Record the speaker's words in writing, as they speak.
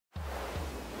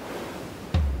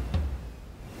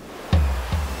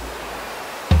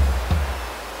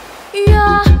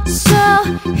You're so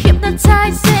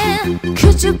hypnotizing.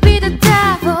 Could you be the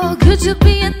devil? Could you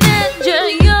be an angel?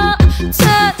 Your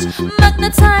touch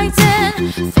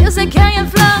magnetizing. Feels like I am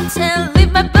floating.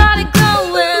 Leave my body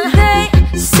going. They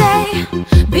say,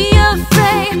 be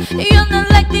afraid. You're not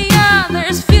like the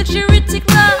others. Futuristic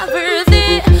lover,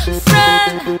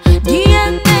 different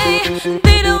DNA.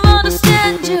 They don't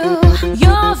understand you.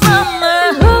 You're from a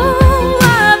whole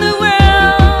other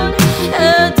world, a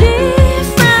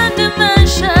different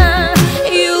dimension.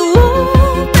 You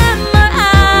open my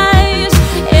eyes,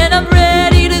 and I'm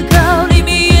ready to go. Lead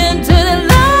me into the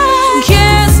light.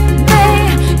 Kiss me,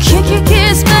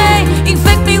 kiss me,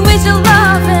 infect me with your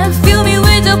love and fill me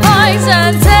with your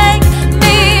poison.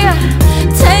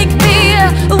 Take me, I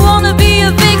wanna be a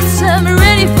victim,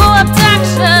 ready for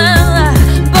abduction.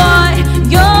 Boy,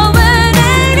 you're an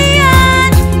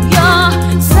alien, you're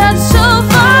such so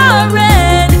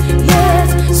foreign, yes,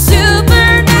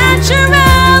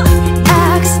 supernatural,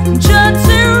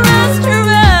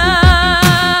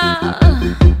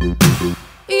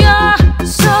 extraterrestrial. You're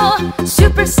so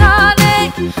supersonic,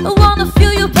 I wanna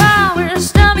feel your powers,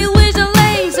 stab me with your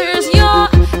lasers. Your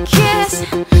kiss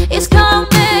is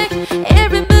comic,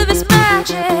 every move is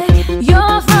magic.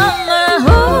 You're from a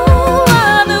whole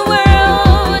other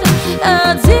world, a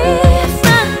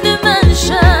different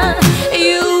dimension.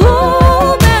 You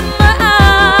open my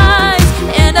eyes,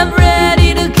 and I'm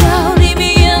ready to go. Lead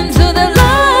me into the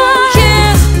light.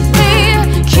 Kiss me,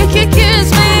 kiss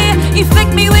me,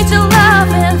 infect me with your love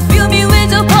and fill me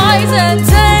with your poison.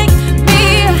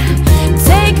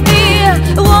 Take me, I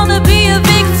wanna be a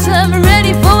victim,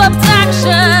 ready for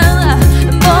abduction.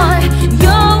 Boy,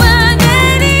 you're an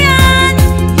alien,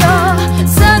 you're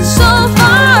such so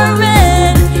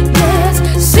foreign, yes,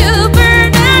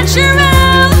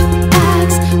 supernatural,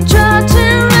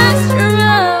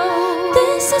 extraterrestrial.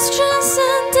 This is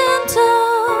transcendental,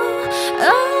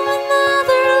 on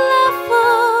another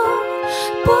level.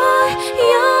 Boy,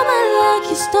 you're my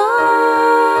lucky star.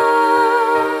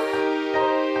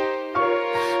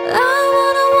 I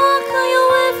wanna walk on your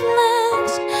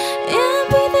wavelengths and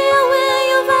be there where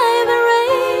you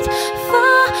vibrate.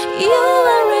 For you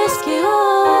I risk it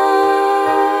all.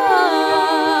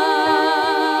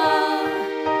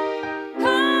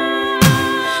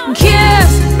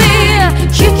 Kiss me,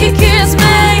 kiss